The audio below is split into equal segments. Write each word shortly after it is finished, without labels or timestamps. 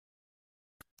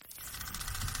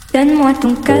Donne-moi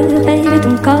ton cœur, baby,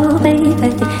 ton corps, baby.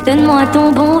 Donne-moi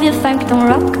ton bon vieux funk, ton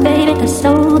rock, baby, ta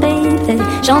soul, baby.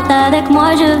 Chante avec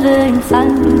moi, je veux une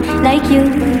femme like you,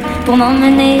 pour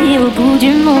m'emmener au bout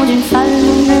du monde, une femme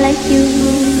like you.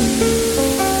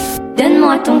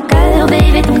 Donne-moi ton cœur,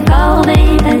 baby, ton corps,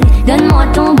 baby. Donne-moi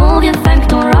ton bon vieux funk,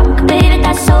 ton rock, baby,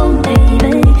 ta soul,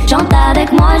 baby. Chante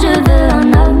avec moi, je veux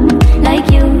un homme like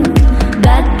you.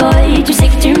 Bad boy, tu sais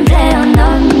que tu me plais, un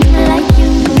homme like you,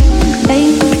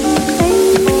 baby.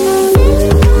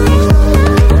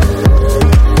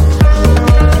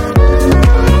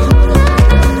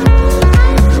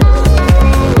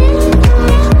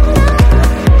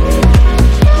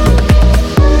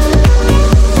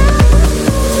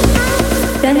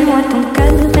 Donne-moi ton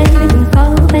cœur, baby, ton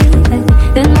corps, baby.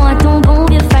 Donne-moi ton bon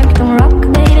vieux funk, ton rock,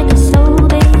 baby, ta soul,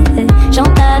 baby.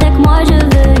 Chante avec moi, je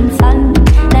veux une femme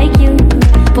like you,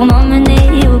 pour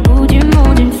m'emmener au bout du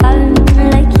monde, une femme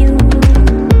like you.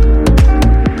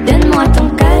 Donne-moi ton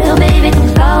cœur, baby, ton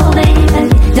corps, baby.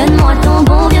 Donne-moi ton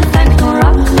bon vieux funk, ton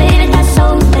rock, baby, ta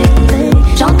soul, baby.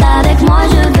 Chante avec moi,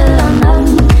 je veux un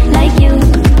homme like you.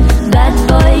 Bad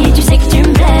boy, tu sais que tu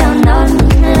me plais, un homme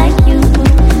like you,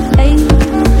 baby.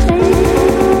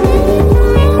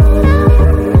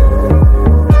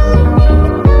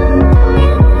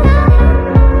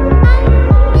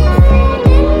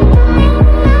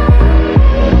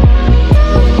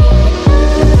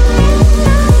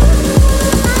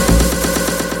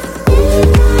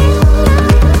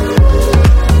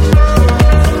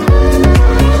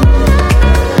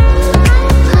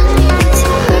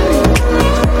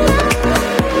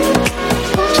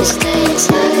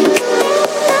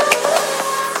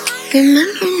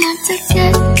 Remember not to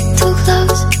get too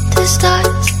close to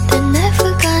stars. They're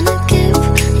never gonna give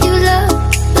you love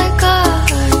like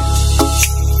ours.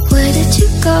 Where did you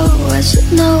go? I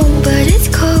should know, but it's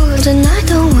cold and I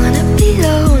don't wanna be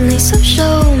lonely. So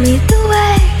show me the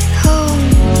way home.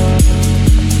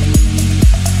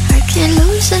 I can't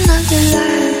lose another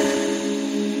life.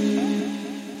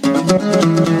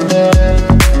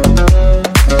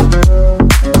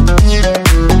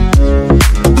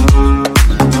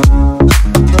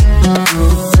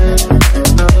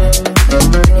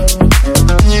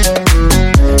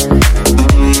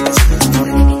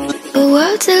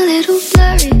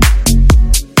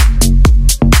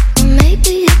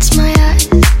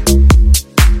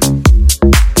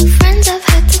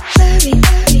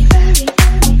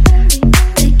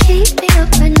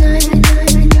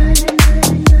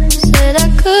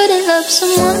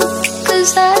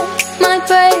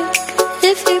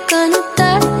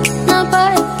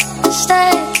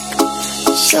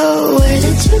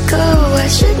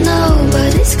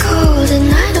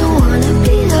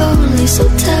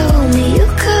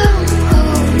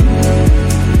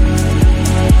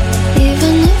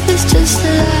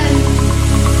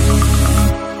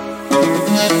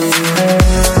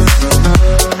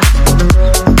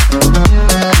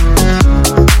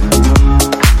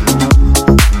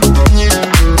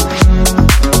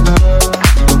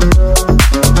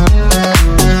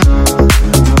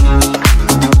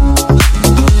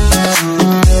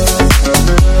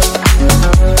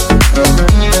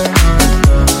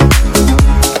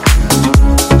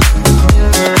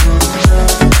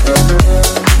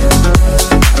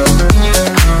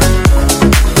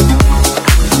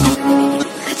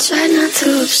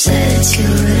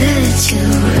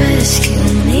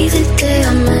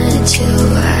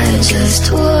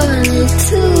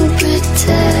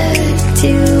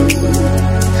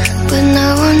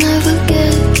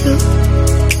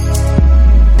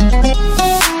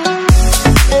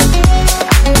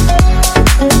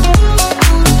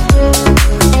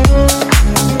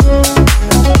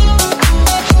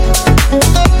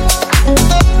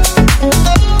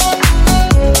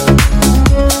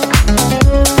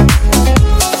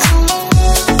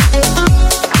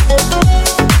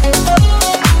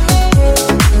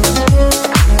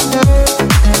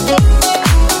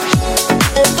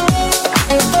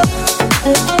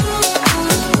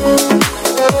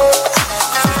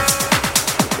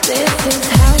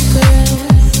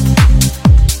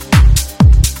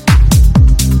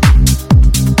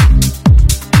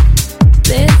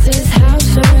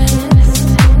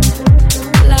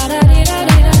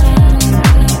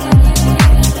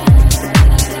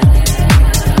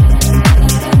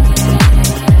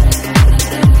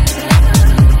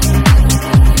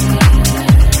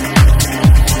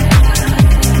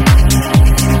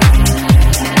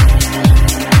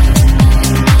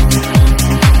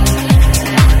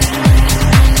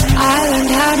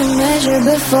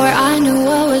 before I knew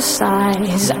what was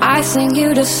size. I sing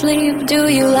you to sleep, do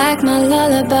you like my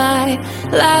lullaby?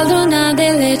 La luna,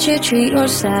 they let you treat your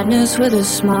sadness with a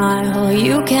smile.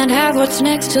 You can't have what's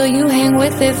next till you hang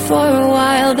with it for a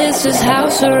while. This is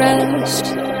house arrest.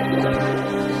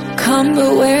 Come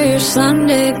but wear your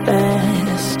Sunday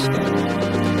best.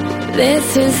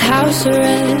 This is house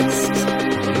arrest.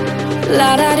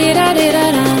 La da di da di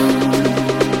da da.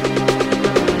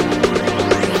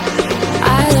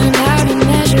 I learned how to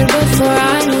measure before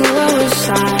I knew what was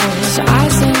size. I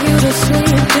sing you to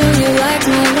sleep. Do you like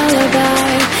my lullaby?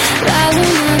 La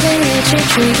luna, they let you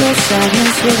treat your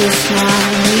sadness with a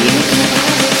smile. You can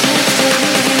have it next to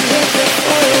you with it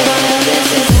for a while. This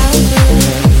is house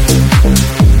arrest.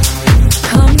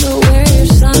 Come to wear your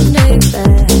Sunday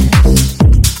best.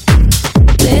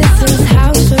 This is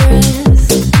house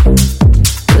arrest.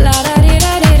 La da di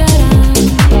da di da da.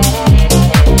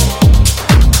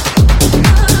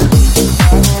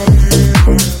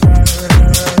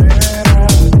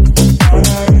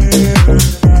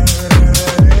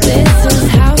 This is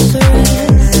house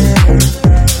arrest.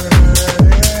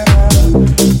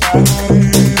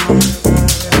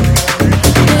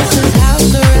 This is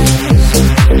house arrest.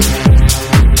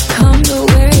 Come to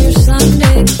wear your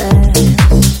Sunday best.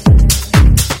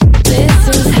 This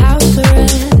is house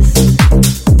arrest.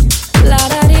 La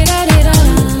da di da di da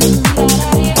da.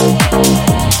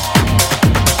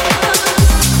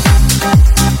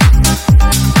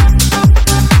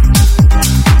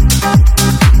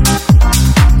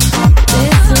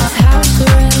 This is house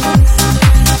arrest.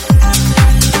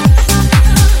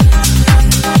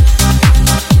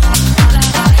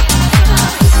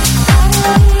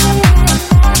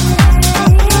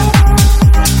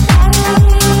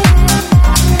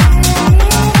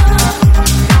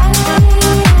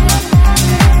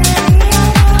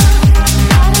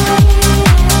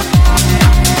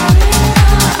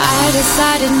 I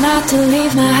decided not to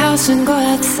leave my house and go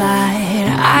outside.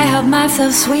 I helped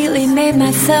myself sweetly, made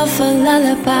myself a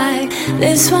lullaby.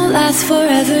 This won't last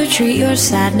forever, treat your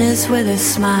sadness with a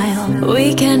smile.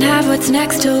 We can't have what's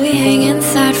next till we hang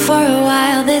inside for a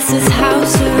while. This is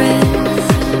house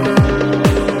arrest.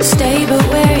 Stay but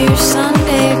wear your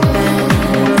Sunday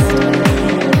best.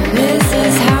 This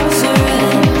is house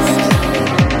arrest.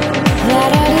 La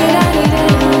da di da di da.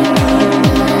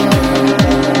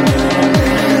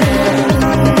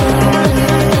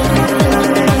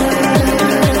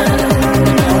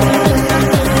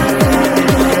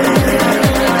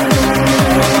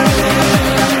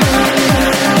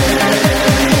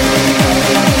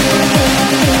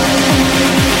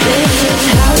 This is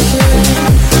house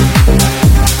arrest.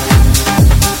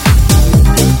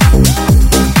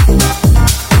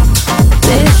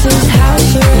 This is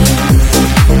house arrest. This is house arrest.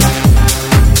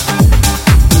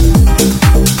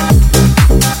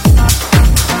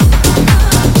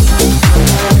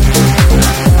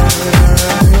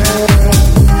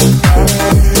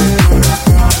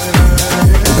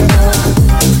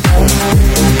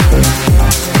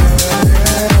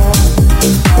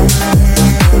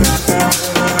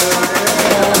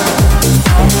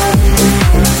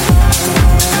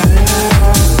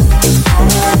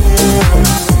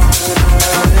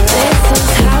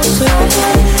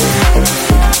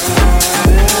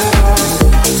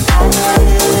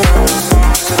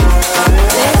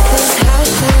 This is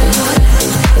house arrest.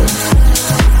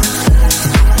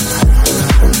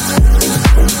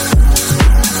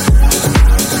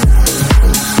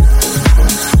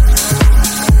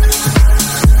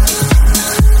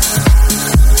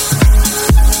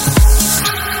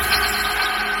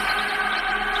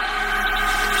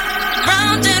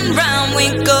 Round and round we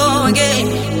go again,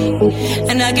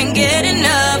 and I can get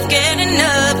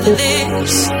enough of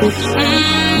this.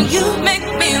 You make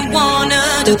me wanna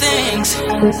do things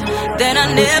that I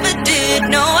never did.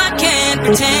 No, I can't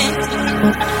pretend.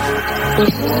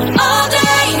 All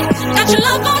day, got your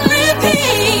love on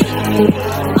repeat.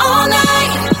 All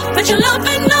night, put your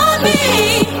loving on me.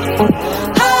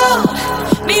 Hold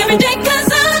me every day 'cause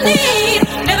I need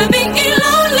never be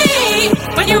lonely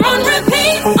when you're on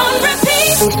repeat, on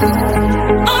repeat,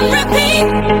 on repeat,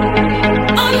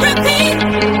 on repeat,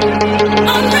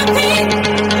 on repeat,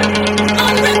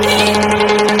 on repeat,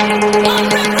 on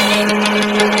repeat,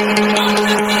 on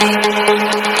repeat.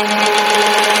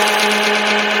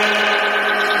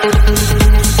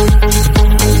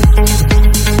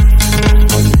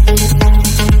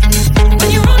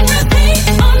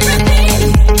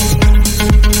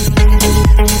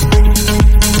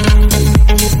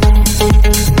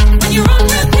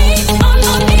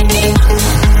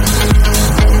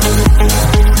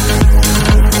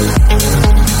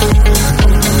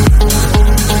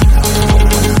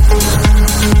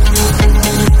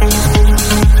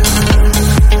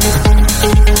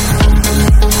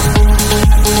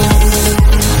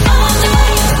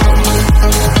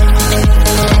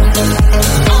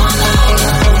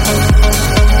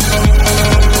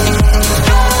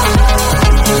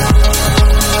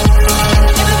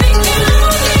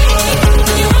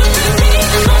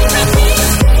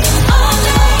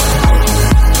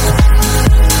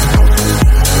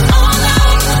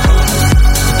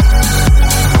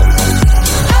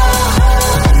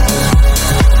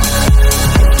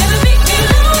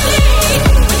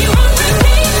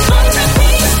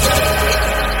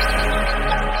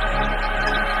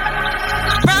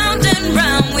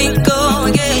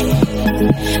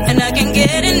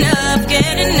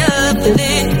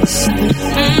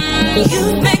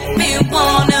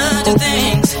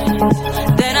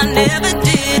 that I never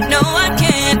did. No, I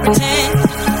can't pretend.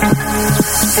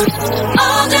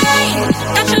 All day,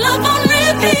 got your love on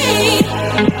repeat.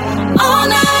 All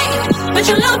night, but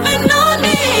your love ain't on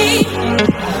me.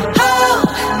 Hold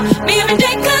me every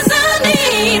day 'cause I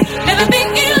need never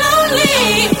being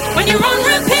lonely. When you're on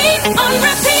repeat, on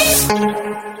repeat,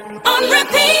 on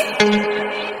repeat,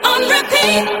 on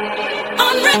repeat,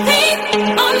 on repeat,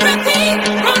 on repeat,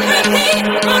 on repeat,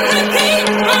 on repeat,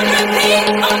 on repeat, on repeat,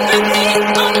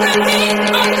 on repeat, on repeat,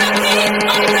 on repeat,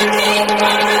 on repeat,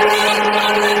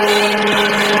 on repeat,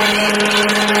 on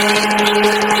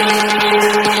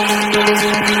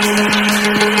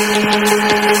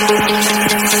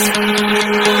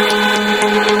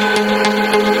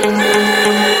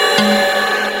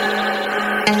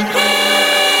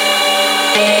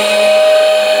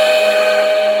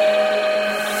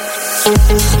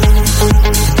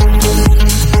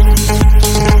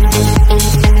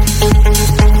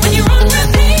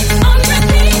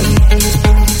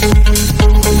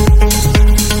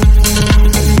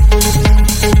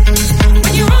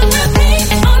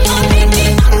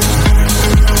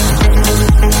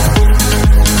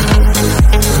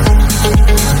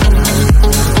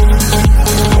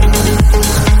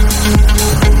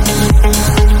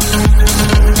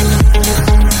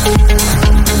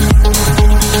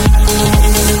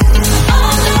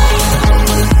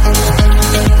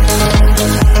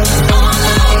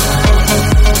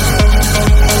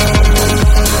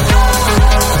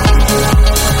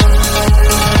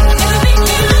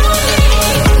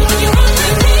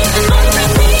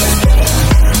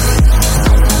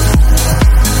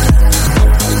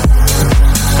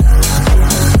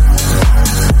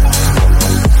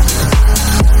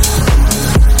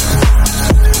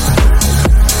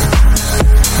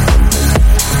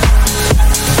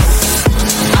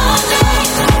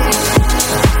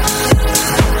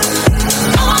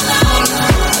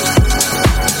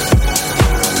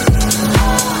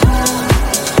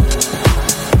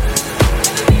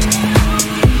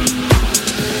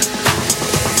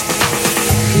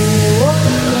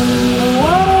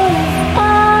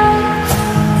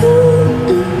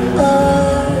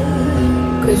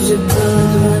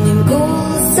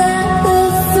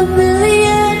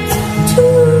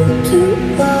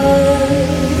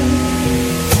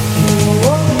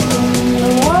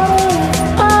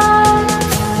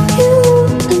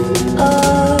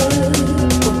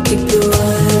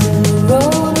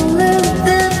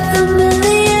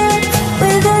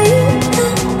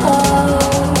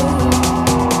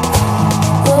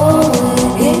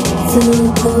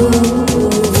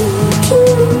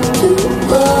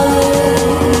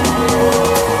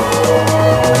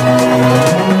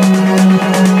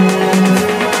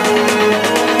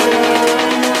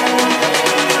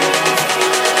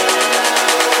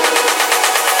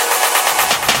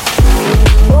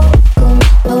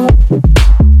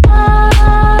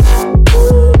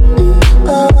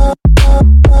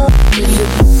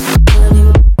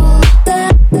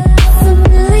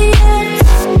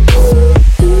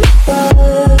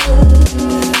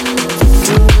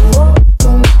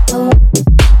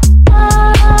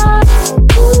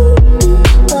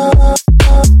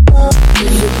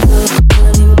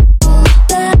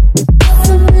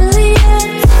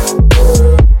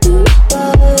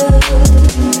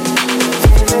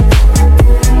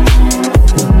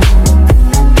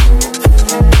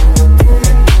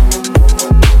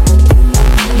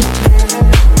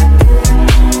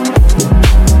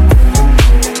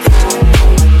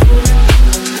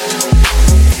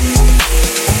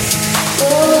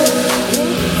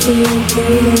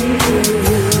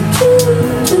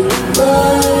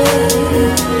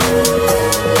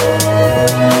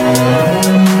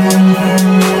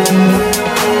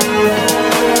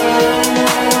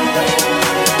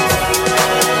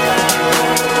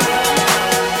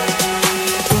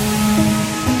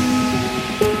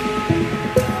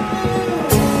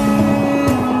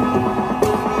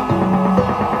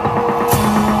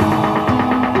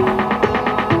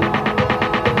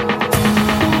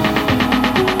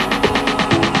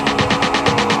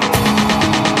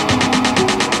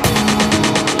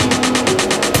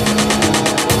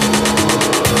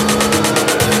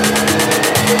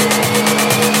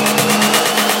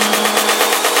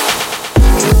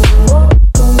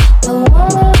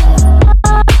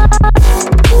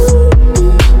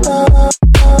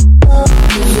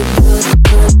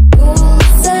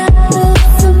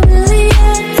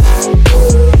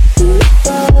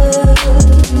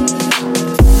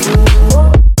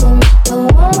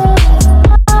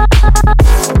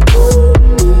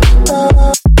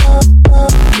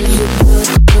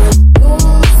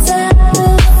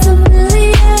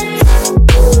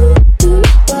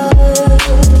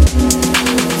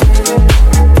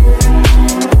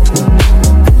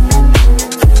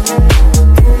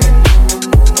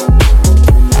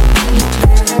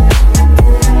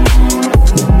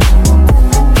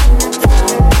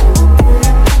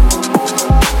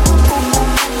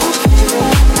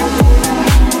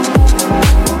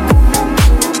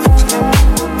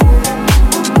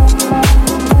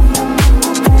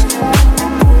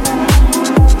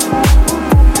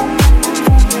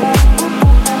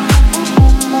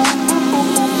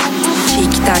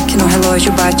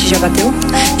relógio bate, já bateu?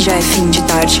 Já é fim de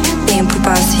tarde. Tempo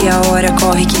passa e a hora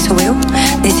corre, quem sou eu?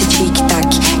 Nesse tic-tac,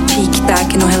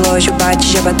 tic-tac no relógio bate,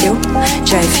 já bateu?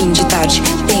 Já é fim de tarde.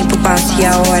 Tempo passa e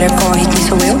a hora corre, quem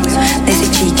sou eu? Nesse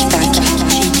tic-tac,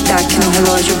 tic-tac no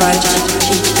relógio bate,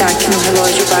 tic-tac no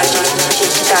relógio bate,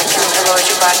 tic-tac no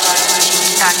relógio bate,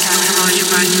 tic-tac no relógio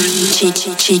bate,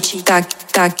 tic-tac,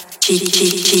 tac,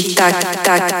 tic-tac,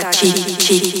 tac, tic-tac,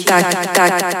 tac.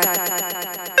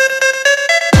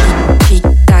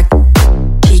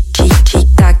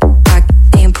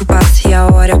 E a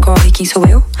hora corre, quem sou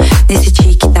eu? Nesse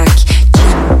tic-tac,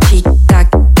 tic-tac,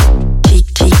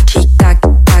 tic-tic-tic-tac,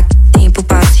 tac. Tempo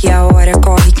passa e a hora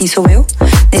corre, quem sou eu?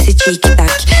 Nesse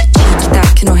tic-tac,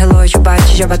 tic-tac no relógio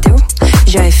bate, já bateu?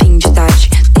 Já é fim de tarde.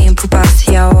 Tempo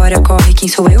passa e a hora corre, quem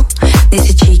sou eu?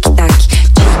 Nesse tic-tac,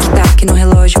 tic-tac no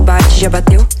relógio bate, já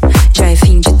bateu? Já é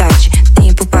fim de tarde.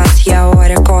 Tempo passa e a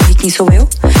hora corre, quem sou eu?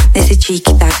 Nesse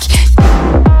tic-tac.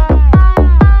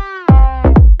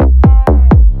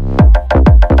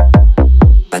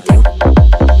 Bateu.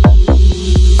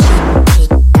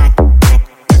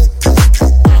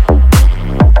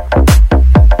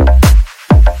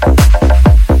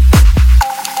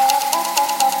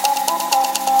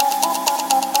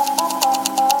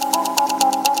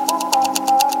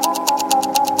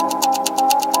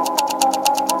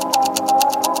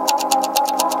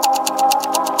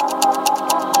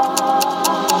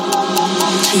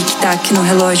 Tic-tac no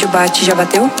relógio bate, já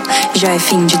bateu? Já é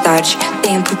fim de tarde.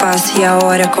 Tempo passa e a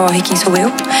hora corre, quem sou eu?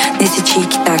 Nesse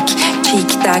tic-tac,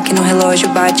 tic-tac no relógio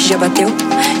bate, já bateu?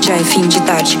 Já é fim de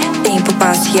tarde. Tempo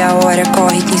passa e a hora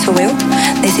corre, quem sou eu?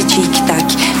 Nesse tic-tac,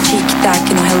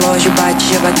 tic-tac no relógio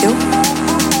bate, já bateu?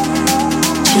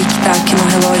 Tic-tac no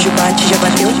relógio bate, já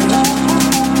bateu?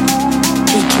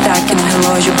 Tic-tac no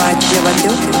relógio bate, já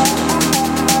bateu?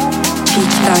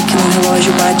 Tic-tac no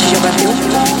relógio bate, já bateu?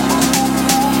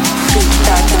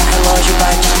 Tic-tac no relógio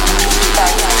bate,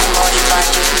 tic-tac no relógio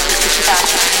bate, tic-tac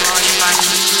no relógio bate,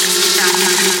 tic-tac no relógio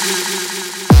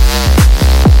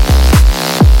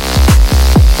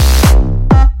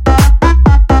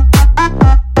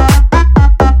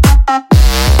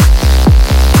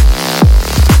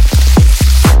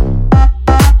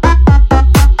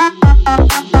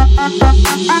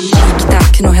bate.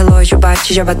 Tic-tac no relógio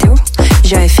bate, já bateu?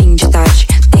 Já é fim de tarde.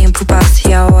 Tempo passa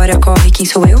e a hora corre, quem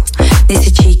sou eu?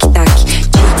 Nesse tic-tac,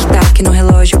 tic-tac no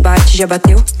relógio bate, já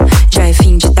bateu? Já é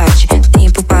fim de tarde.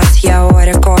 Tempo passa e a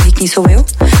hora corre, quem sou eu?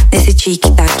 Nesse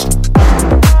tic-tac.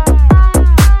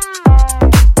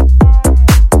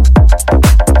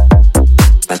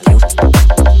 Bateu.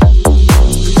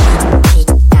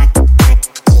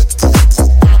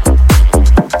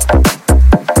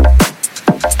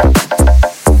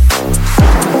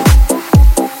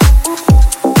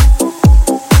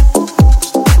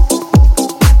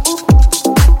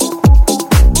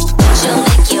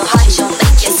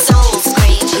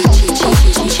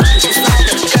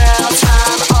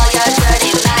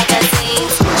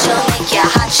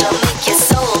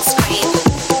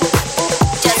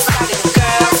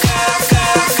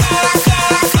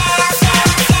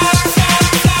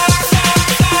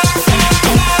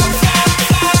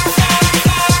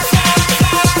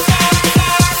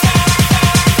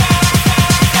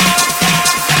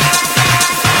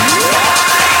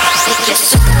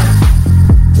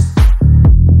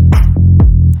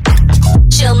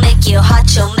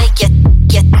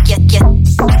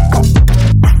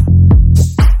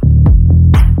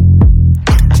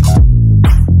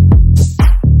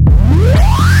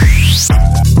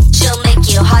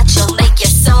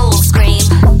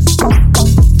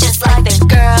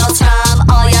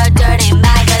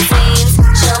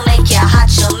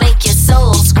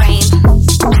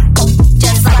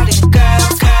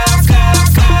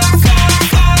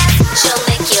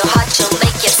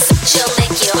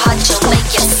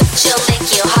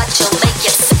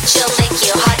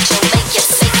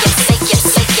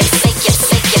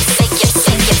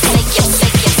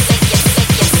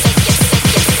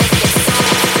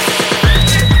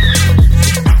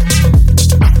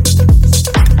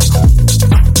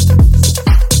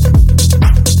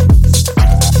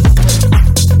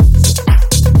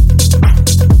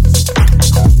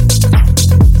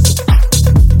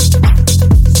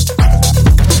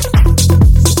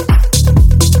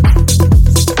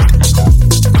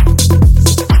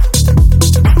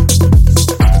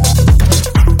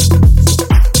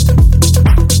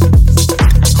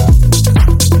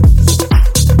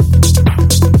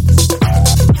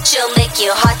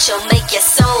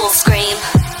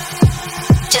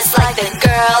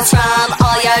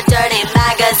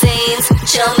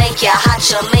 She'll make you hot,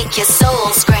 she'll make your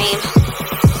soul scream.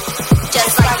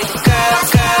 Just like the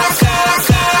girls, girls, girls.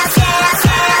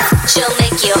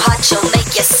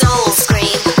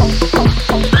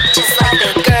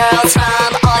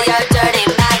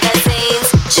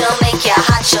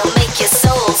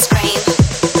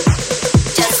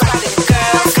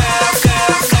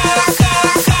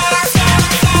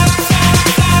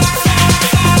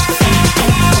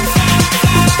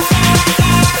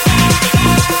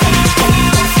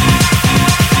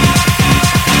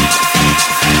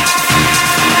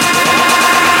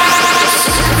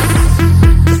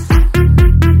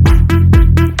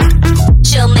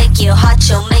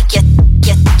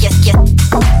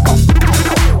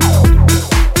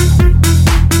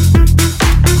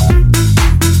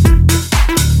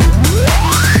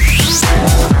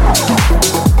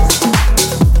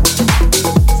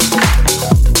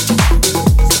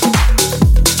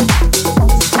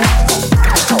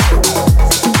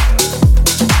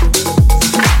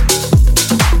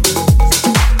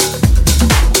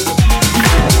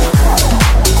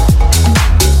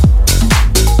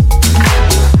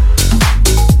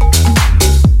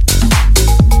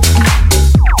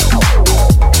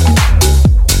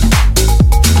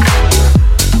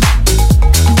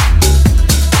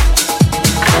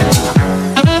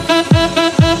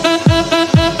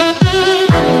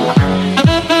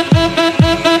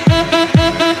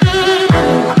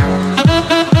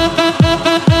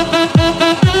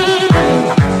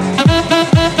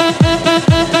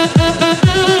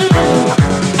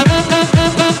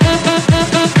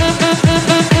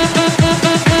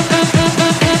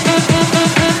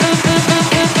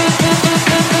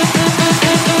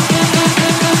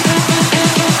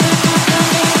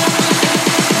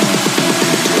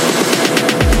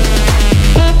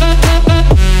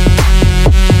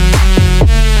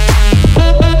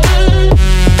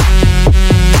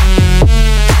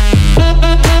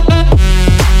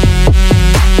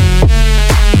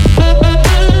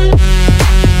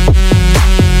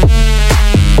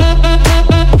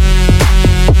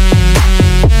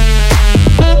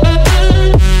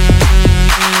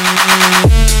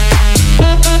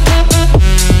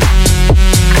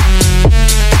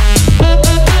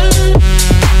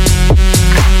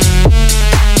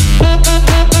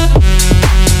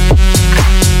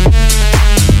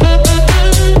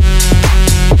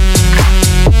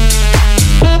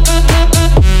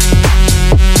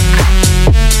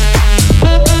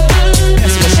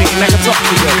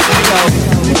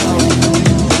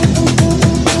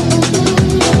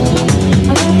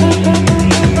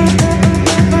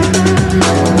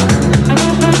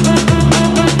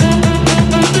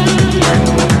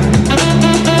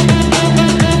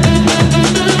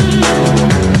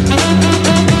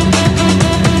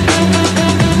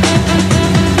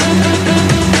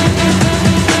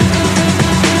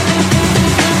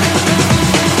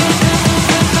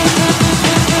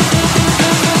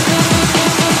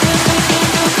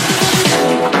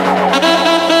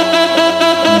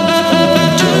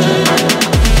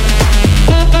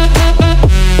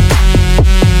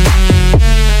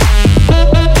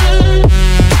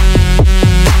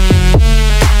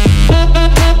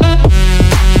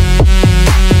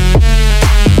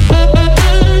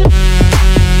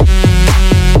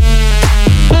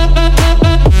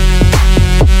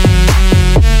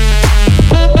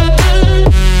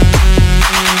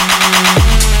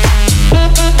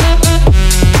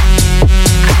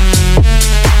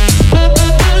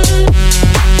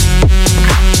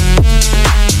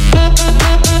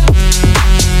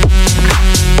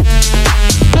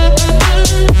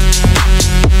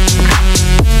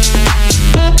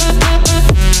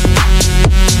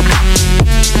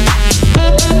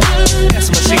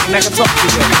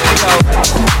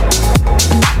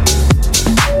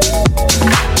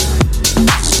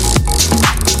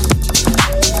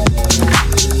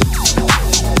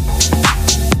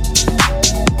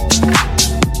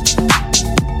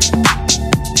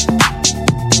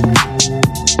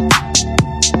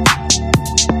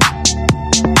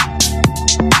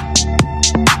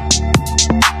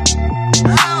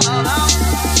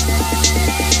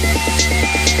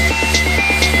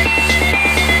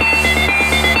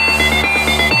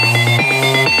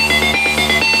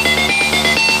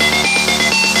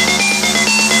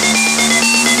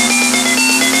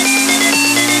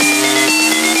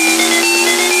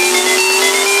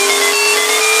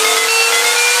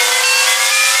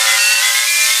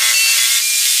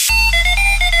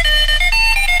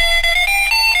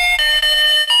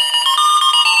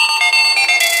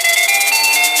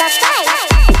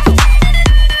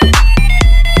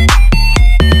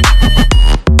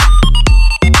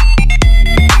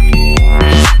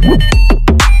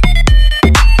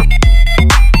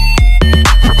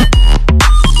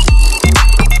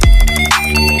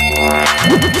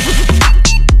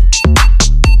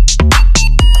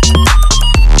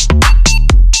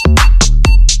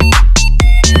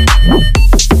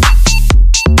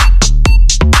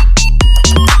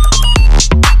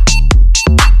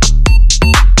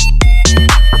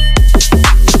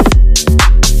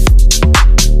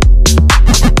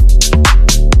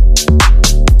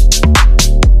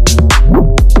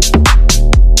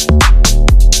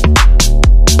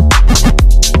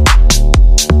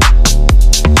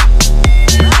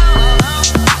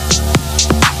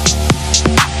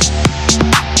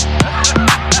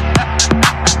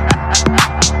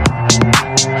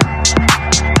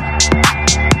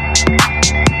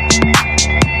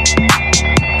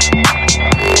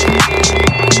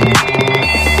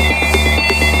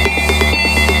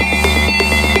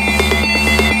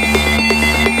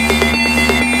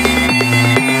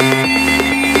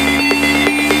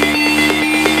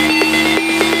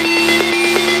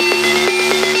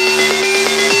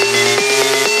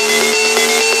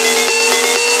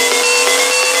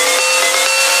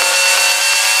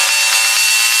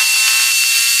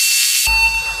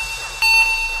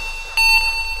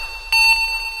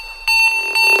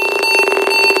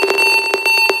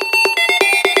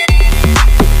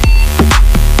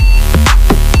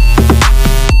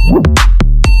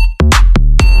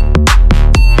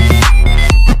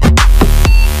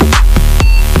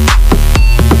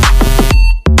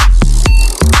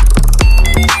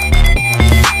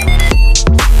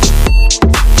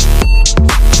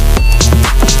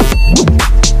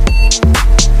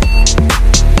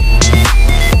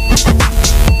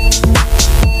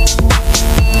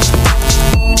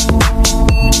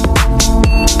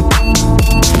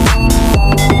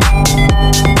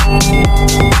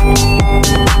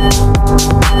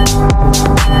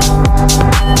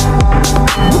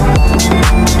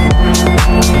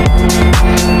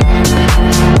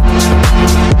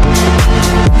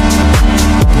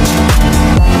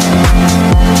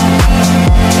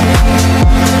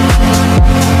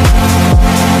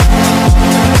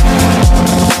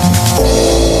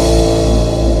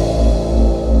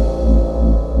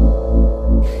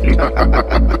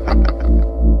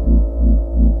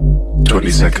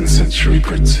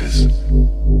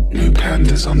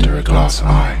 glass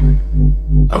eye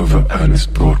over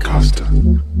earnest broadcaster,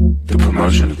 the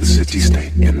promotion of the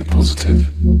city-state in the positive,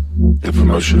 the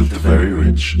promotion of the very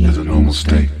rich as a normal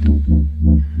state,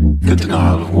 the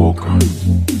denial of war crimes,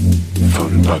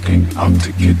 phone bugging up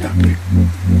to kidnapping,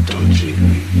 dodgy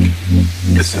leak,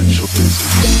 essential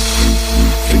business,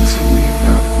 fixing the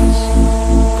imbalance,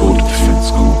 border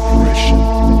defense cooperation,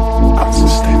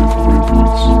 unsustainable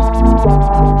imports,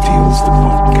 deals that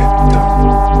won't get done,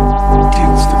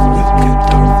 deals that will get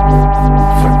done,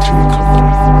 factory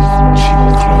complexes, cheap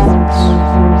clothes,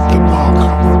 the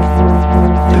markup,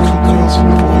 little girls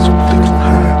and boys with little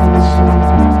hands,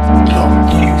 long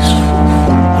useful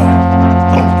football,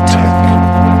 old tech,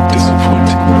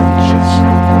 disappointing lunches,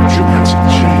 dramatic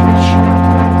change,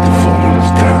 the volume is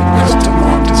down because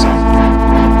demand is up,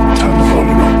 turn the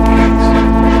volume up please,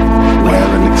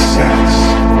 well in excess,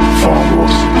 far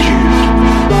more subdued,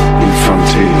 in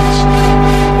frontiers,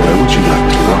 where would you like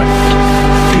to write?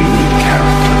 Do you need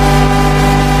character?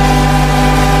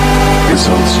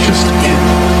 Results just in,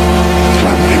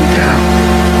 clamping down,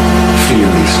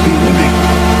 furiously winning.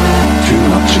 Too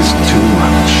much is too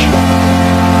much.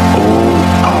 All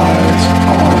eyes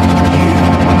on you.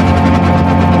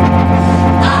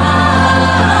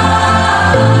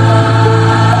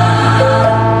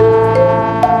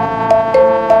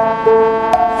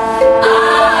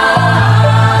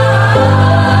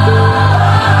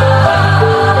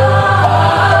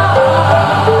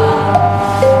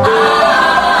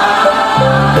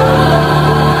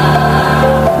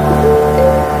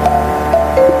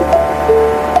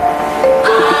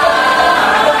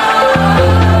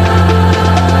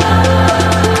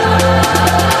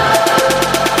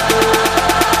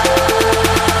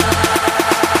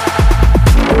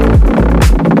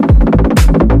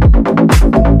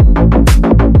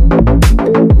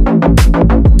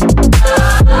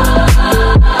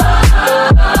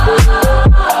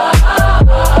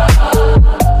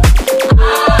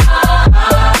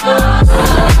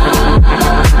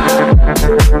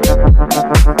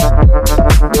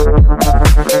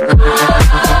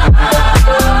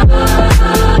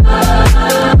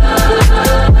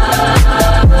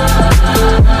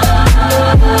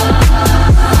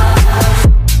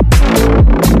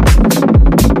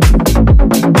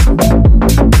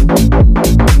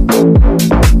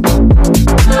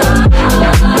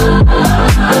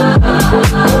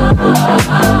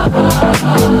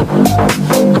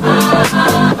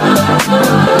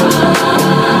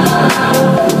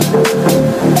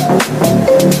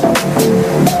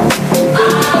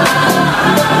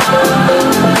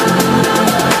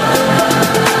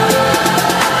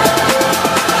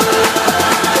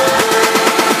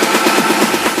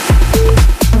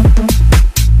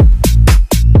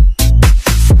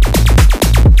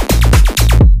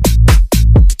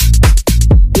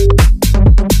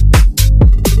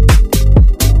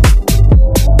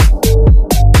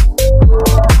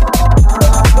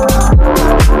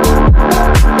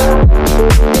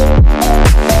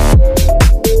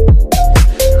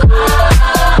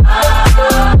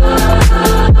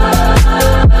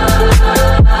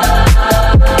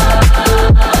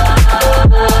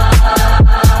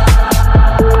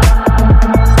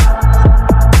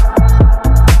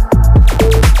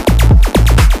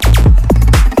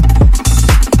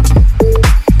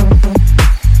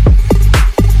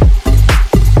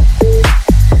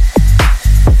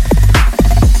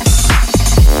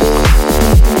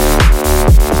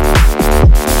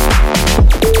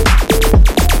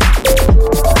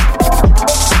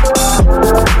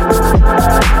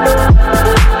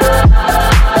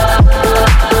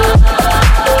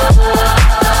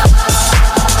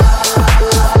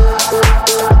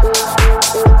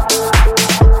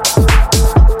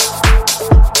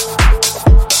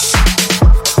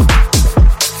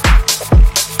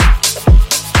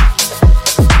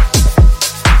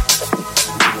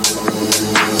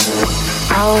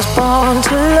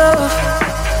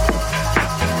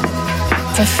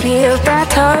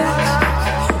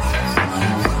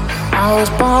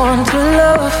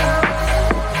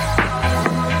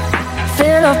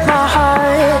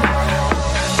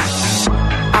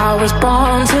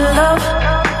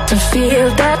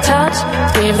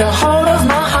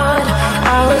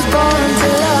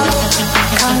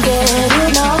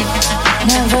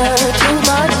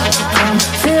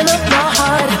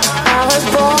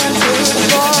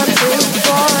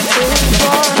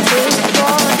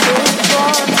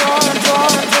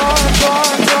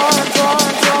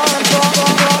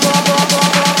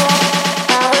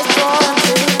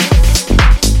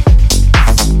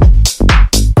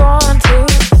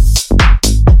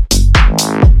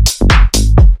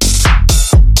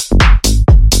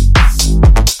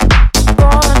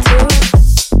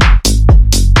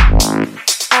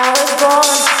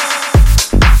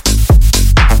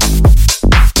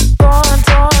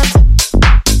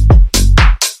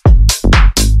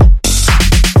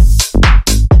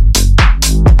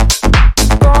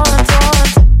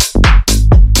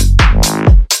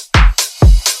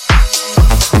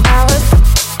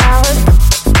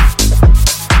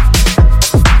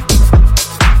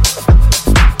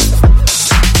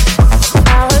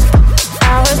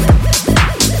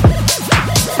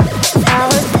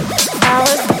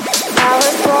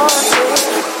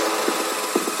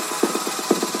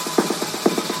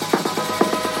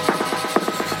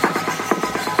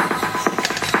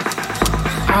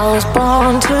 I was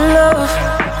born to love,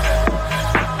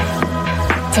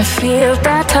 to feel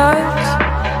that touch.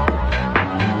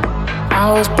 I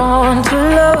was born to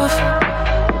love,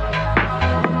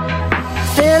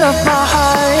 fill up my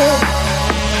heart.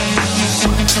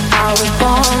 I was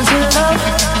born to love,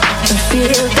 to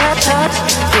feel that touch,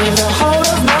 feel the whole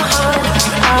of my heart.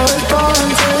 I was born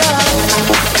to love,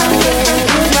 can't get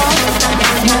enough,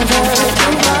 never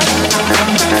too much.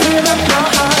 Fill up my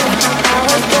heart. I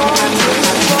was born to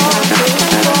love.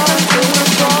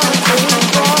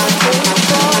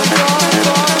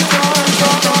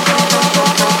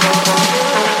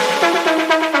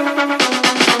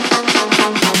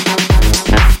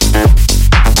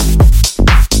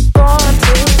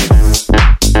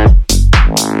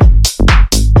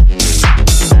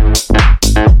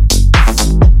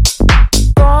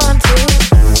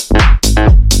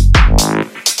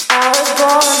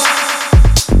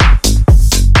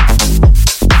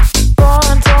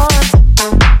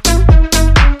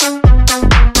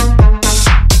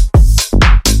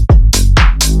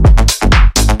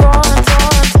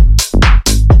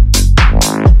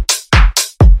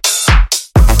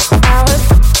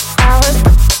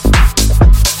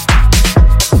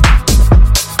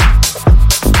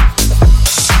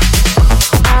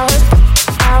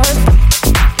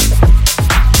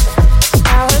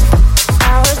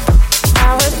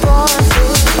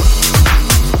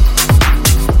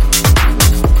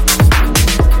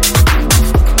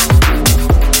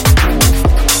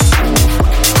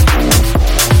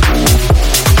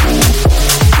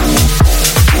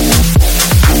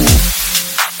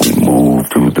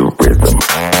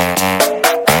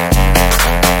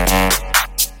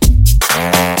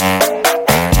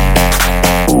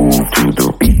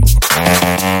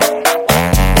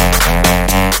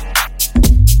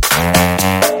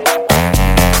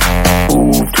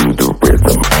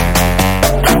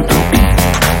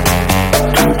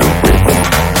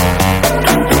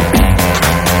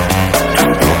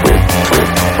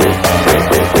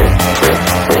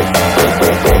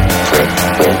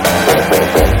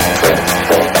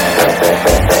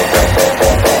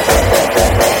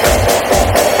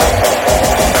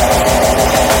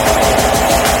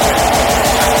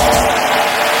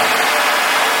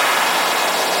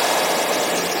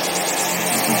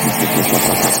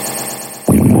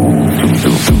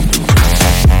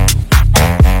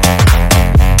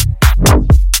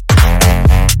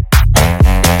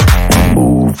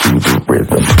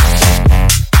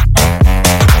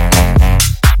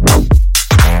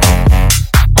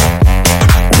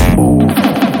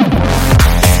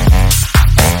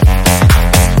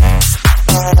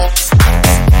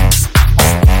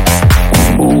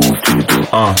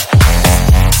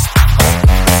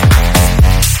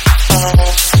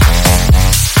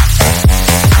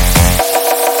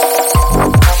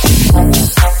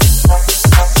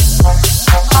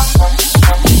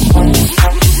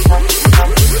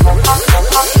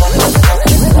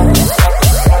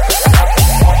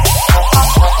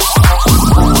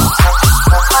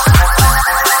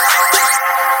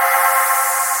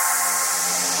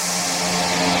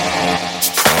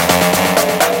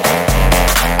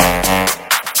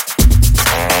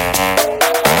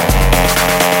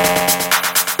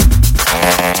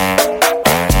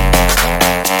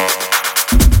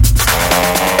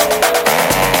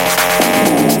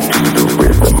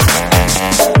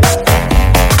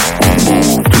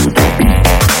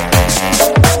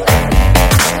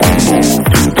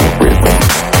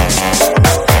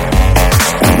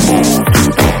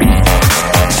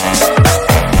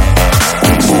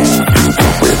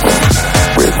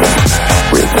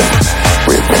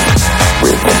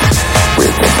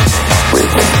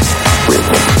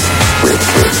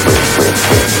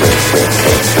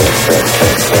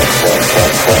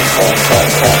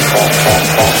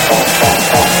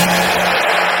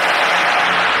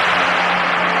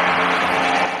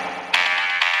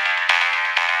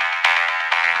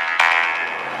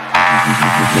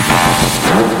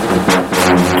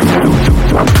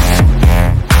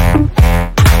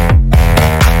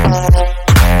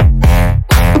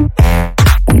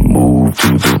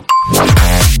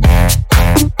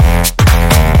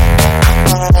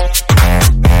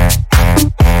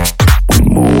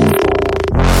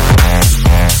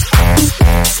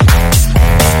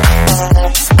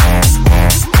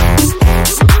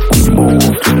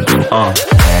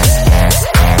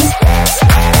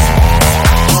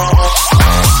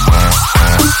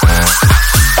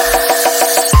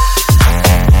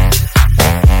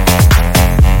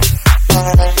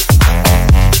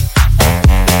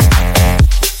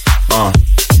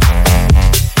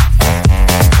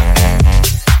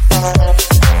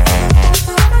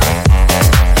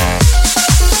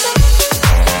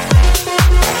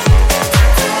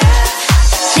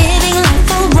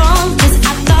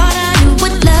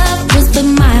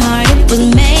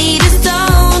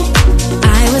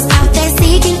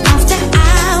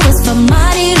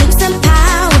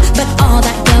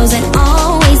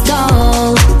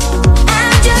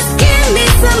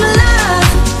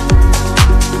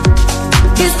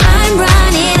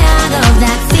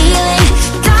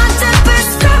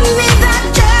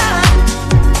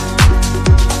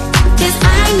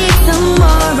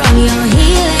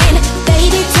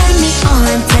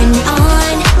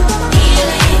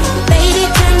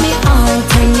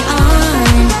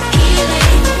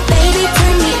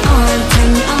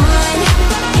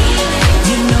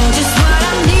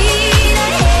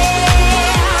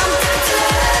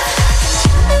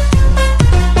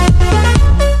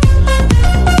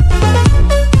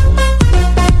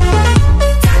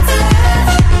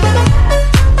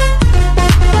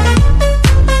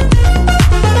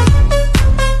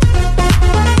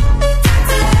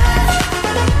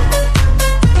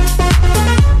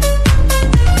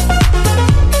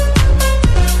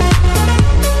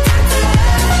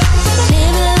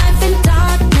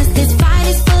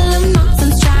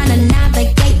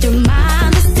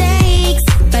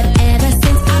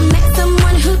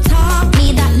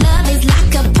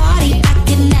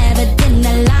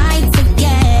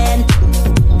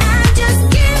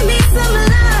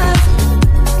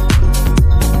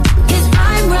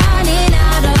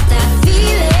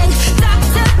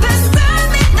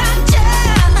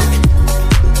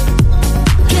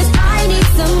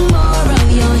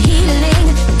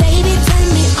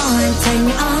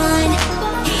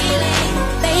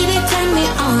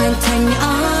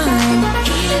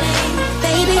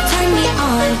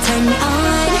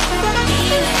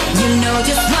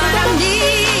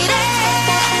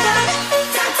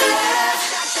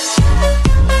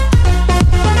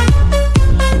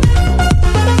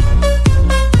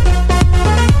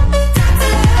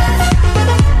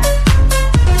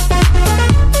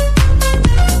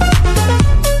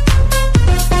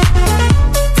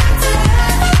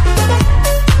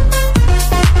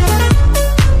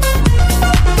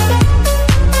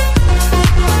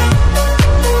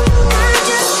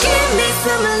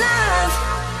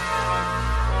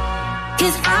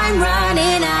 'cause I'm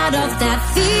running out of that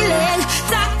feeling.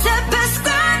 Doctor,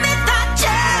 prescribe me that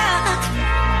drug,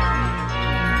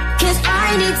 'cause I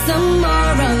need some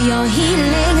more of your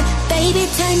healing. Baby,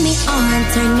 turn me on,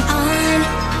 turn me on.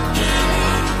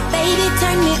 Baby,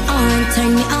 turn me on,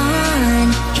 turn me on.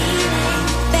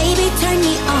 Baby, turn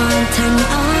me on, turn me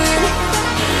on.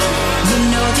 You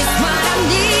know just what I'm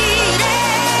needing.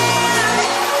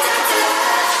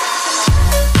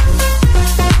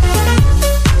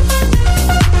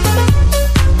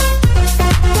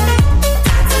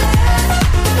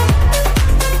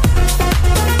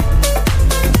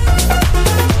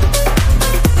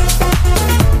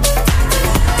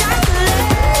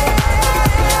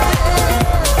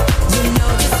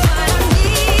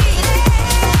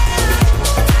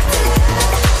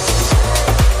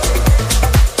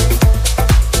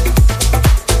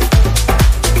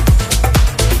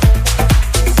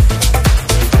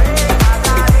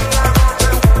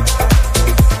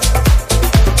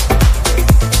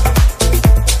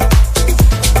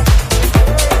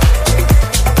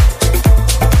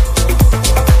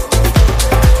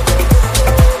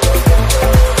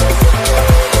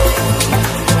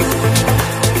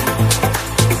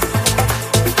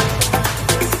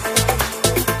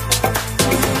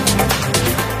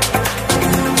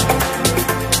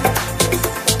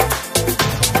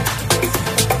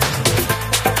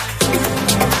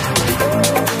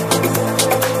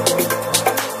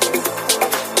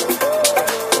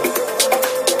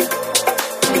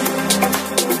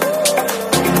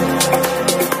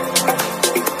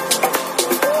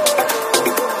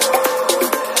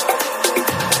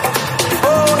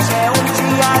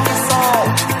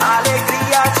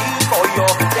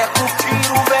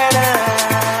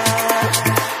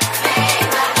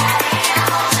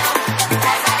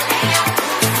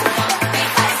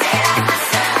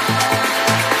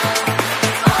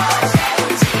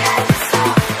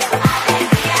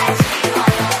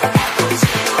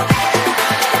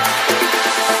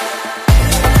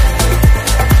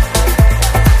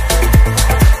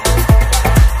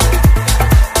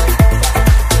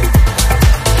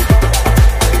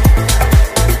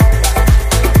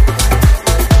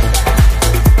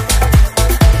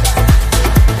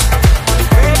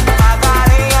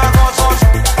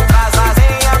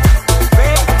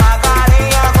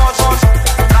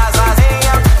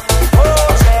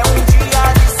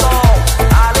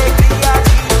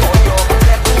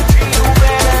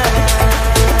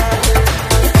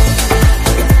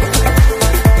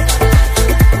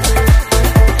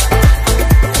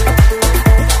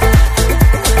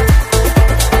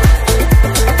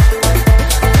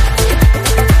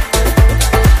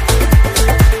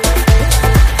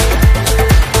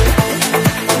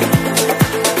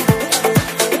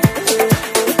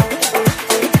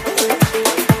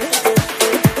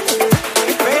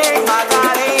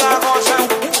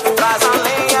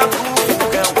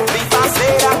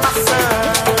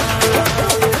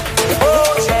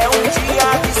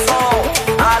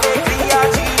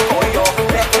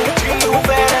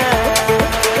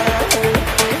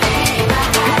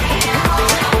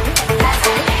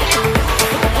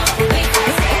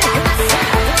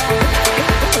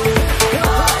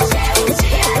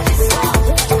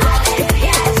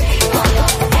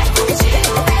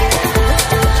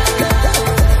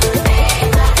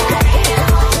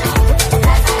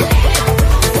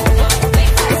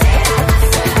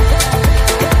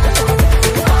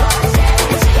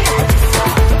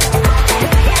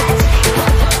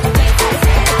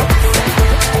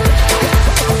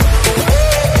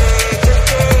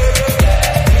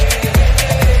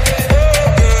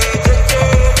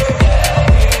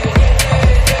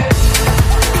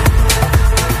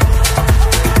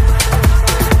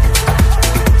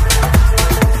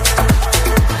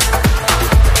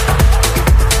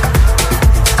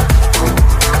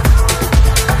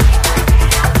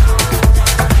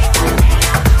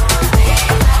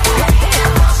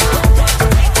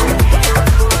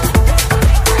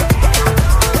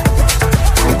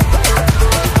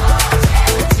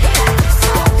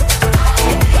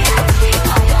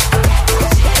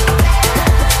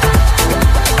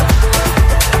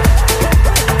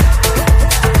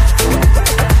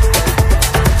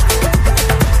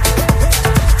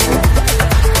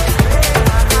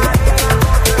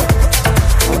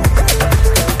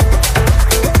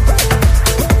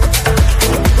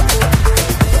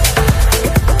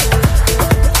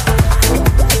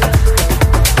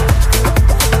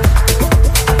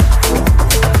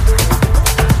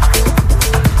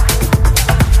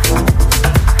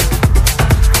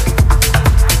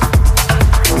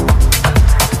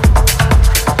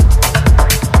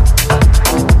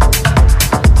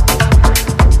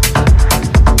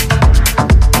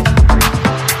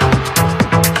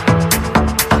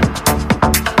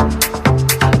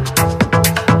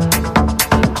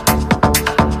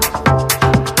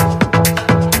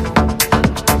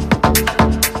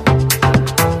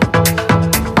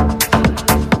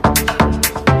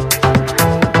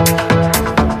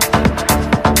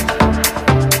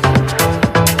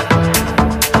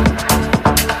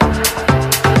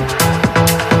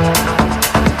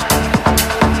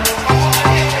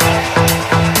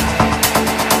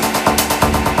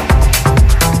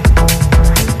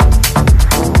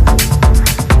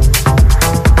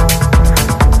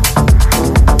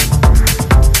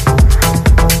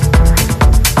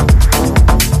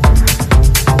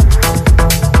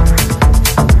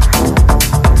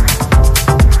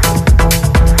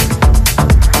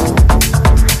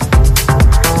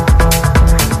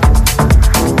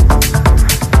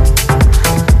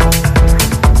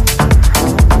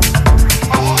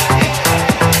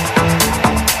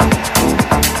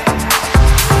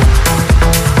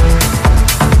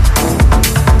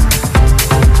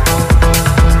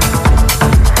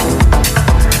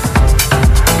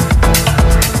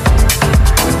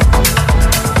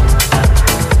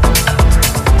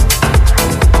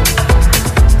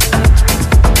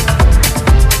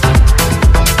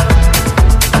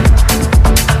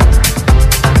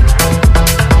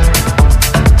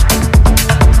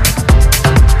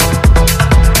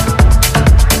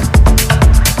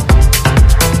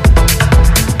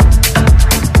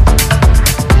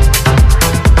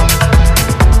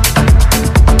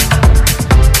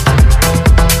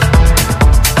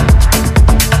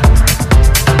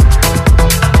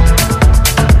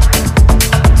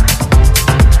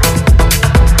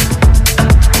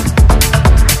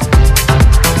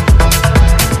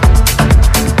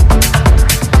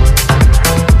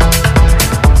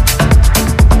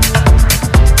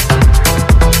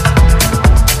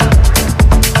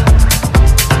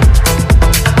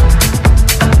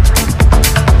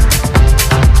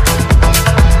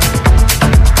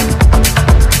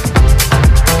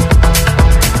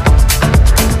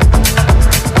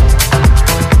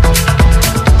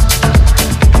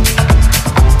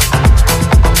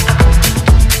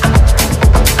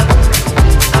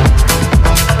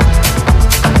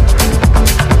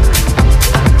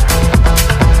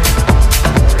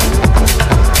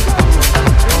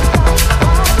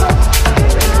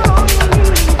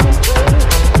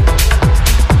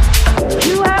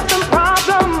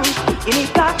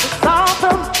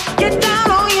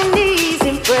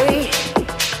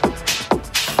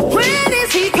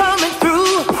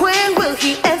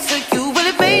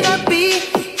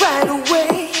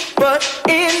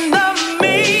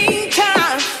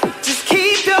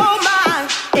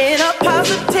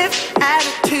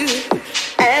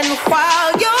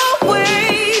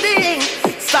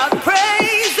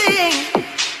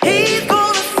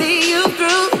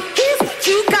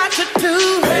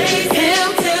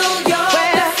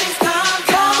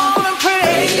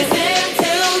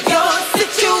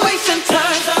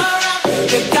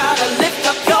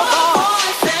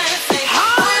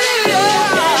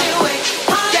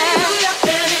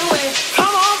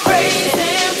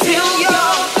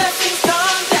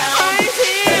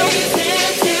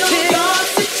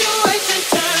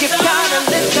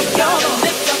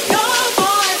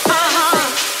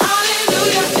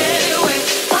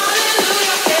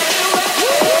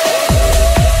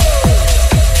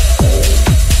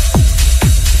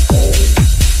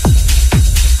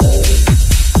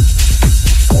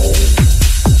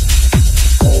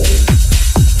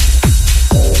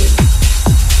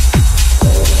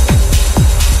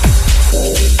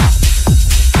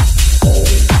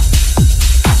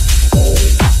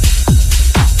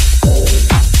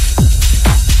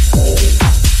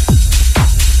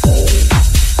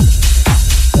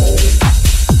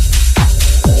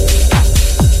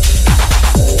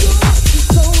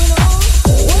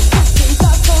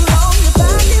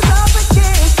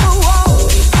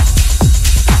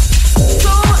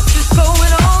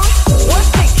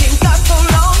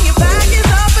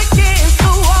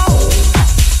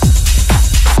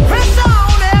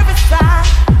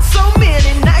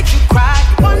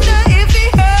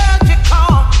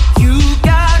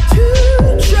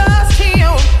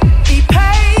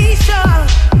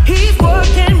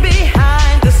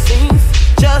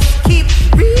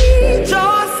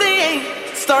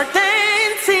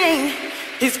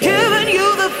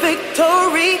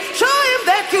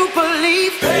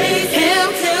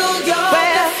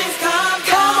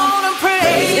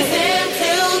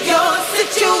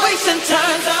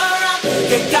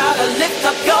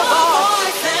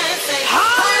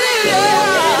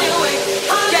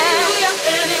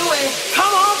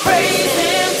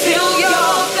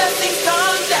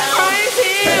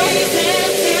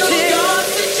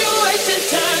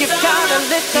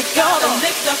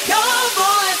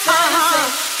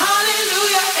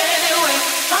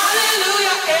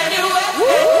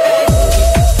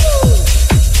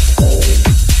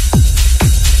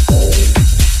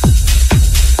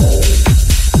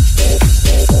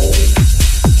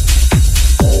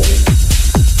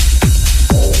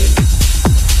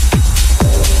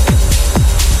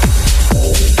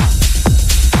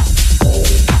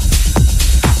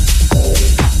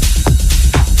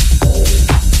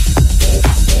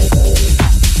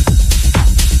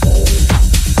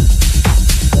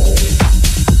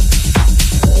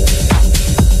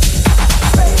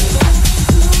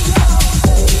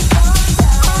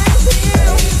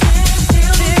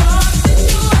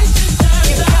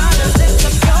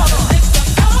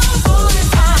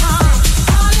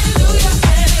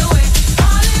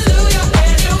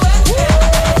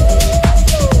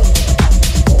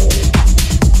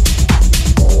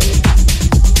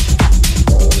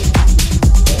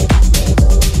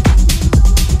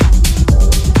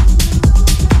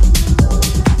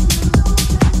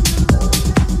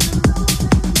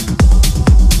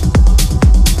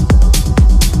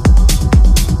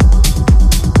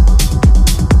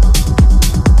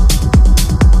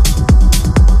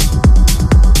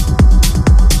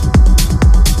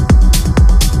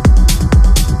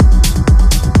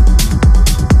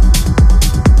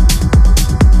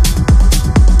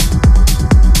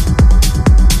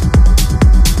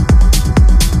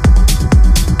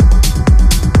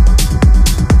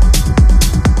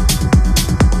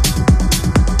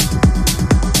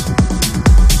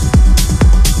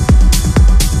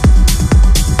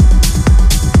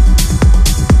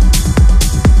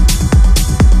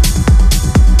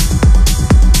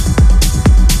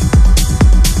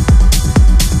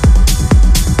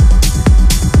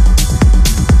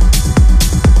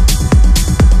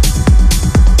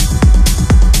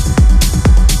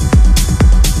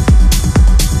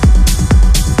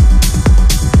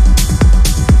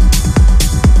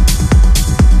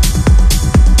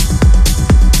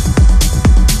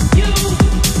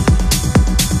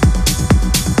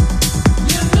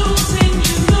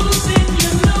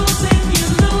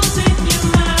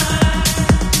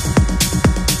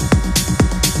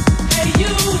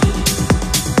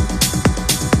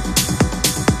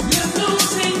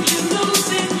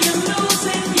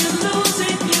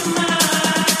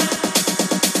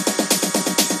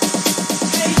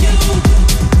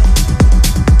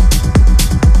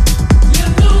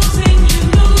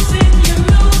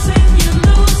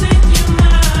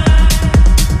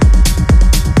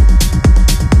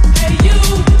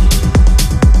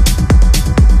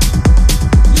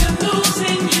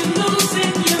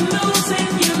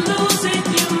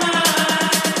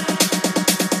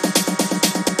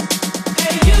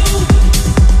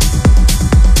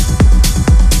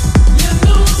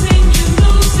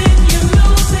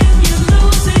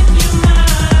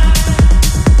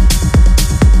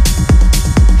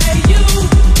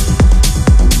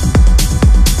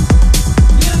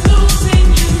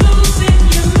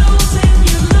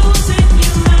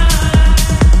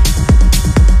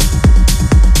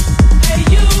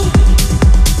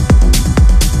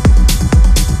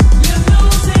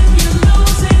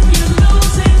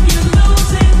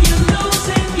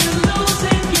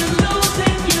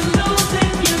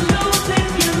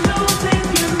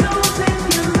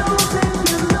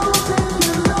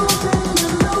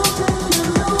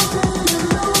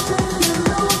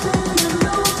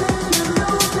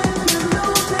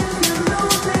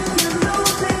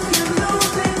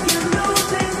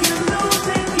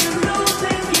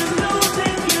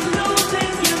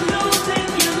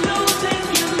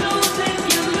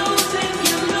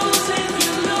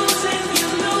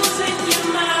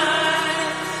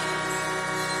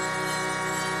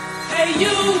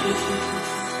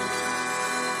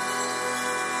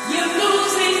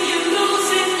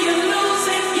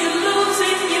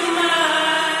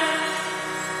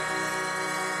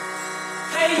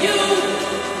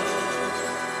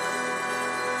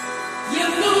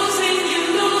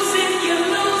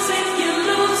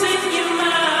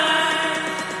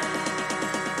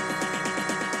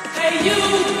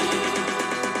 you.